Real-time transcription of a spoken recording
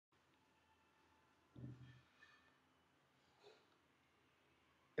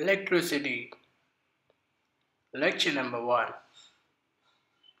Electricity, lecture number 1.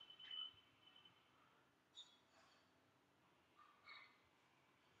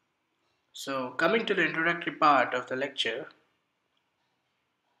 So, coming to the introductory part of the lecture,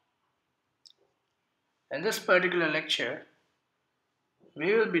 in this particular lecture,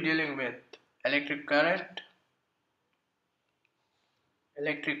 we will be dealing with electric current,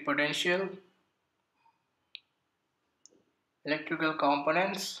 electric potential, electrical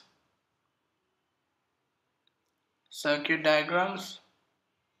components, circuit diagrams,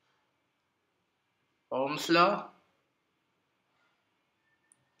 Ohm's law,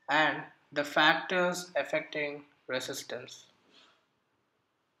 and the factors affecting resistance.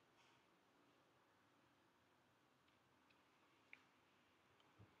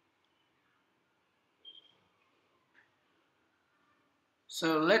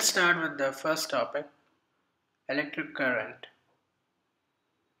 So, let's start with the first topic, electric current.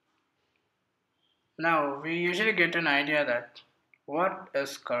 Now, we usually get an idea that what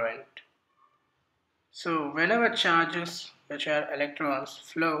is current? So, whenever charges, which are electrons,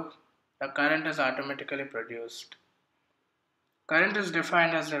 flow, a current is automatically produced. Current is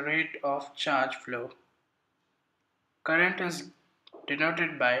defined as the rate of charge flow. Current is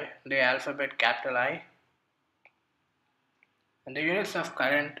denoted by the alphabet capital I, and the units of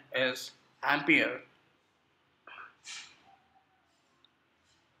current is ampere.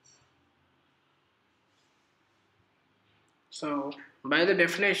 So, by the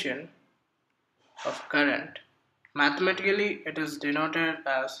definition of current, mathematically it is denoted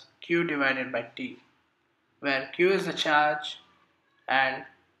as Q divided by T, where Q is the charge and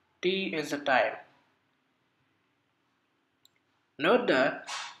T is the time. Note that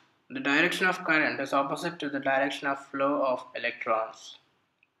the direction of current is opposite to the direction of flow of electrons,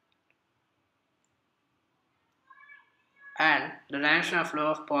 and the direction of flow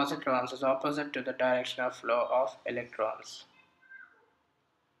of positrons is opposite to the direction of flow of electrons.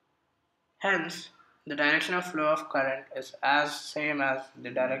 Hence, the direction of flow of current is as same as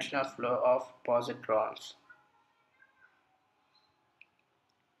the direction of flow of positrons.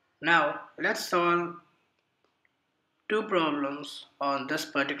 Now, let's solve two problems on this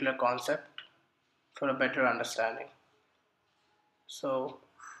particular concept for a better understanding. So,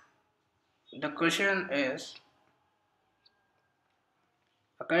 the question is,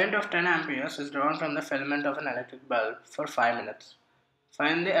 a current of 10 amperes is drawn from the filament of an electric bulb for 5 minutes.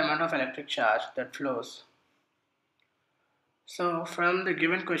 Find the amount of electric charge that flows. So from the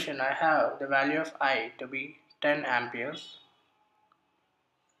given question, I have the value of I to be 10 amperes,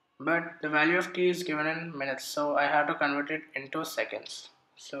 but the value of t is given in minutes, so I have to convert it into seconds.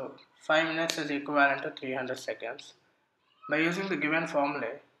 So 5 minutes is equivalent to 300 seconds. By using the given formula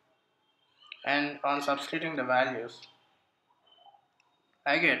and on substituting the values,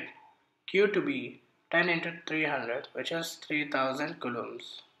 I get Q to be 10 into 300, which is 3000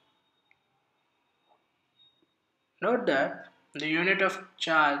 coulombs. Note that the unit of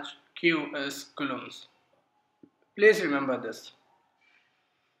charge Q is coulombs. Please remember this.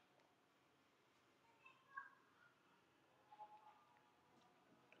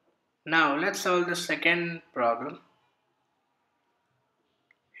 Now let's solve the second problem.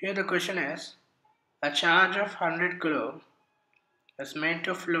 Here the question is, a charge of 100 coulomb is made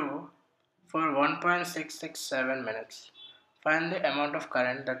to flow for 1.667 minutes. Find the amount of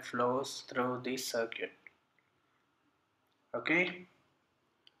current that flows through the circuit. Okay,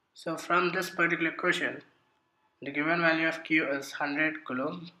 so from this particular question, the given value of Q is 100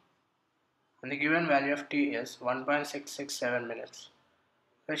 coulomb and the given value of T is 1.667 minutes,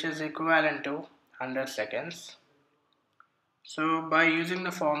 which is equivalent to 100 seconds. So by using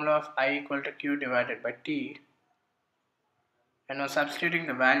the formula of I equal to Q divided by T and now substituting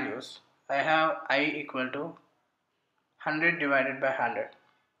the values, I have I equal to 100 divided by 100,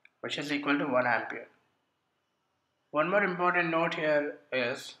 which is equal to 1 ampere. One more important note here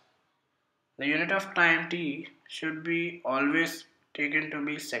is the unit of time T should be always taken to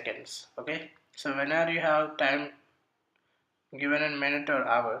be seconds. Okay, so whenever you have time given in minute or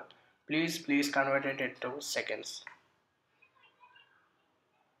hour, please convert it into seconds.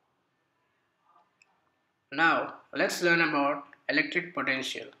 Now let's learn about electric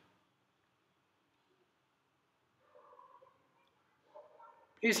potential.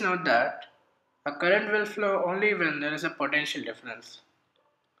 Please note that a current will flow only when there is a potential difference.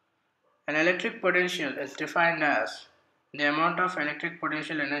 An electric potential is defined as the amount of electric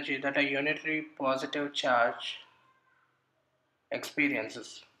potential energy that a unitary positive charge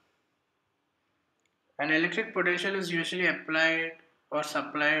experiences. An electric potential is usually applied or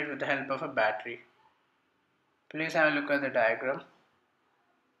supplied with the help of a battery. Please have a look at the diagram.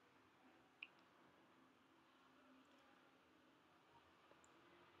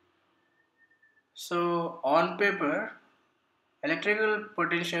 So on paper, electrical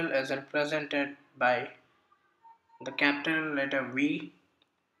potential is represented by the capital letter V.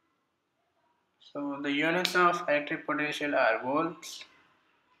 So the units of electric potential are volts.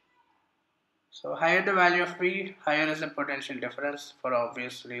 So higher the value of V, higher is the potential difference for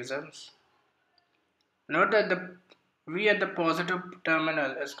obvious reasons. Note that the V at the positive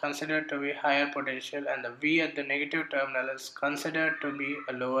terminal is considered to be higher potential and the V at the negative terminal is considered to be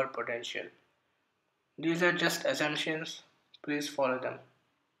a lower potential. These are just assumptions, please follow them.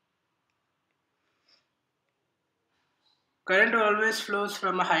 Current always flows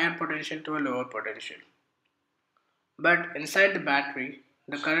from a higher potential to a lower potential. But inside the battery,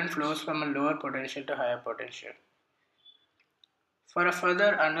 the current flows from a lower potential to higher potential. For a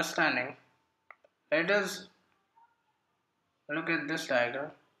further understanding, let us look at this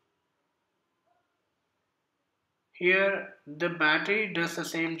diagram. Here, the battery does the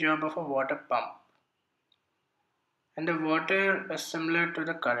same job of a water pump, and the water is similar to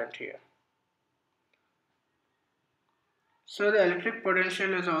the current here. So the electric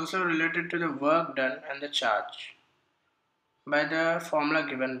potential is also related to the work done and the charge by the formula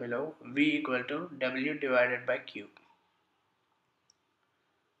given below, V equal to W divided by Q.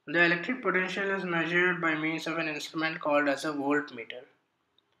 The electric potential is measured by means of an instrument called as a voltmeter,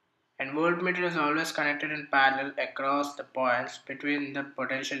 and voltmeter is always connected in parallel across the points between the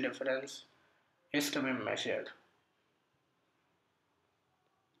potential difference is to be measured.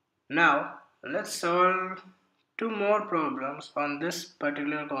 Now let's solve two more problems on this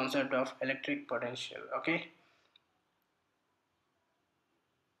particular concept of electric potential. Okay,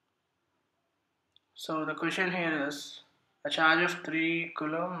 so the question here is a charge of 3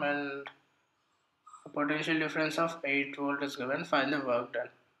 coulomb and a potential difference of 8 volt is given. Find the work done.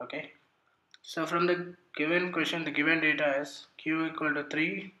 Okay, so from the given question, the given data is Q equal to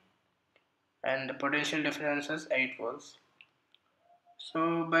 3 and the potential difference is 8 volts.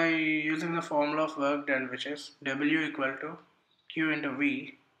 So by using the formula of work done, which is W equal to Q into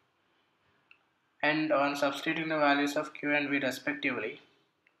V, and on substituting the values of Q and V respectively,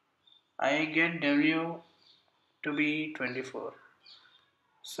 I get W to be 24.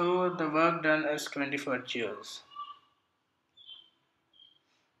 So the work done is 24 joules.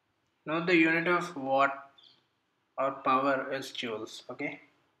 Note the unit of watt or power is joules. Okay,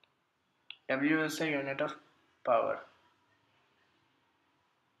 W is the unit of power.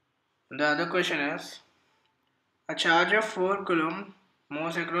 The other question is a charge of 4 coulomb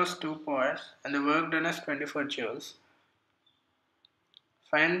moves across 2 points and the work done is 24 joules.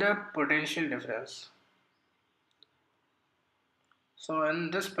 Find the potential difference. So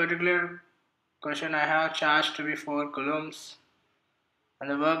in this particular question, I have charge to be 4 coulombs and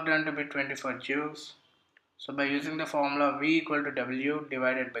the work done to be 24 joules. So by using the formula V equal to W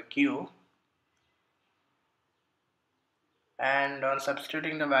divided by Q, and on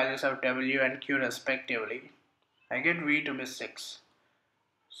substituting the values of W and Q respectively, I get V to be 6.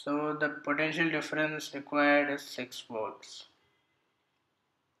 So the potential difference required is 6 volts.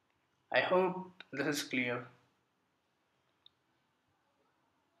 I hope this is clear.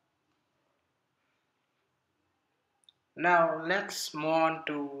 Now let's move on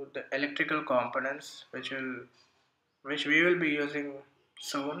to the electrical components which we will be using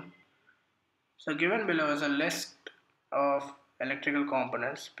soon. So given below is a list of electrical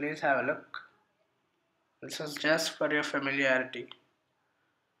components. Please have a look. This is just for your familiarity.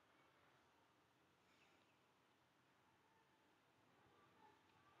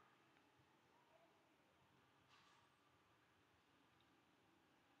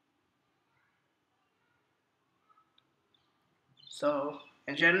 So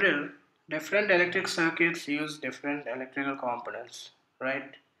in general, different electric circuits use different electrical components,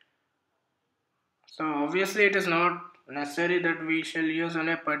 right? So obviously it is not necessary that we shall use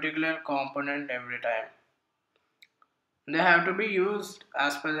only a particular component every time. They have to be used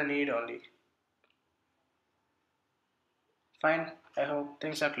as per the need only. Fine, I hope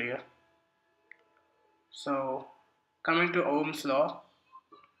things are clear. So coming to Ohm's law,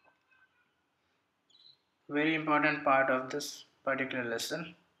 very important part of this particular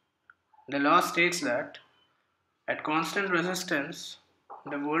lesson. The law states that at constant resistance,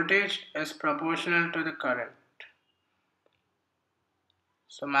 the voltage is proportional to the current.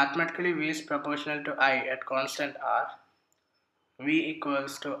 So mathematically V is proportional to I at constant R. V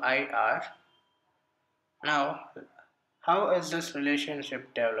equals to IR. Now, how is this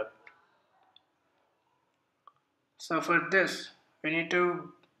relationship developed? So for this, we need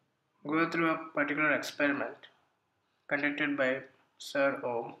to go through a particular experiment conducted by Sir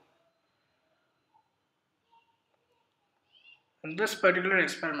Ohm. In this particular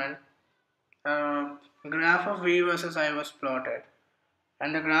experiment, A graph of V versus I was plotted,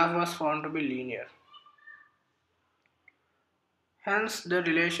 and the graph was found to be linear. Hence, the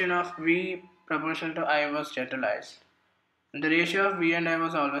relation of V proportional to I was generalized. The ratio of V and I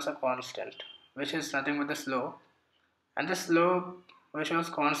was always a constant, which is nothing but the slope, and the slope, which was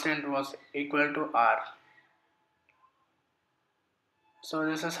constant, was equal to R. So,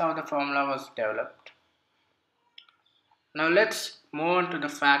 this is how the formula was developed. Now, let's move on to the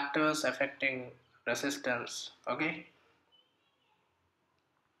factors affecting resistance. Okay,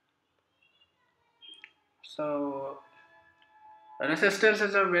 so resistance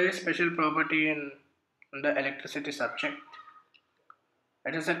is a very special property in the electricity subject.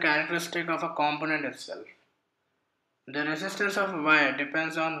 It is a characteristic of a component itself. The resistance of a wire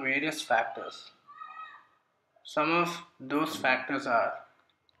depends on various factors. Some of those factors are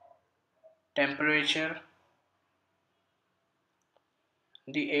temperature,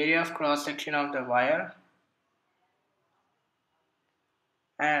 the area of cross section of the wire,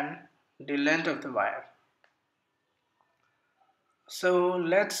 and the length of the wire. So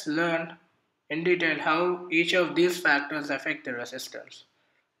let's learn in detail how each of these factors affect the resistance.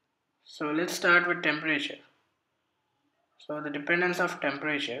 So let's start with temperature. So the dependence of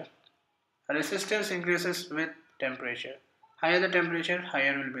temperature, resistance increases with temperature. Higher the temperature,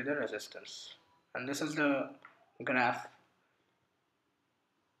 higher will be the resistance. And this is the graph.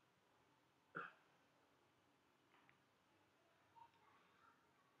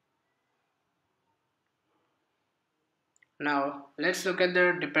 Now let's look at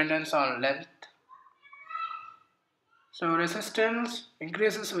the dependence on length. So resistance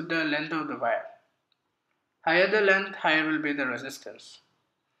increases with the length of the wire. Higher the length, higher will be the resistance.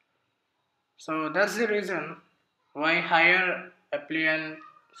 So that's the reason why higher appliances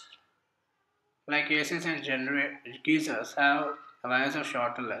like ACs and geysers have wires of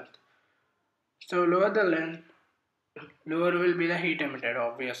shorter length. So lower the length, lower will be the heat emitted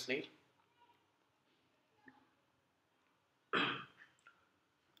obviously.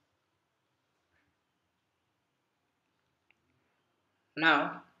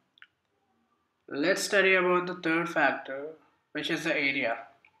 Now let's study about the third factor, which is the area.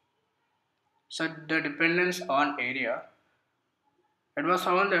 So the dependence on area. It was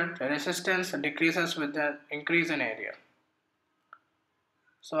found that resistance decreases with the increase in area.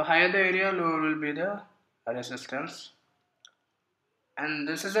 So higher the area, lower will be the resistance. And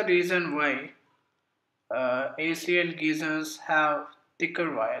this is the reason why AC and geysers have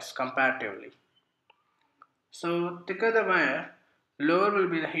thicker wires comparatively. So thicker the wire, lower will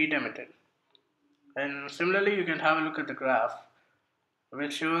be the heat emitted. And similarly, you can have a look at the graph,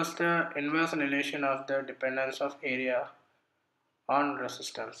 which shows the inverse relation of the dependence of area on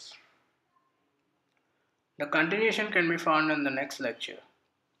resistance. The continuation can be found in the next lecture.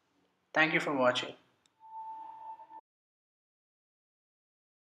 Thank you for watching.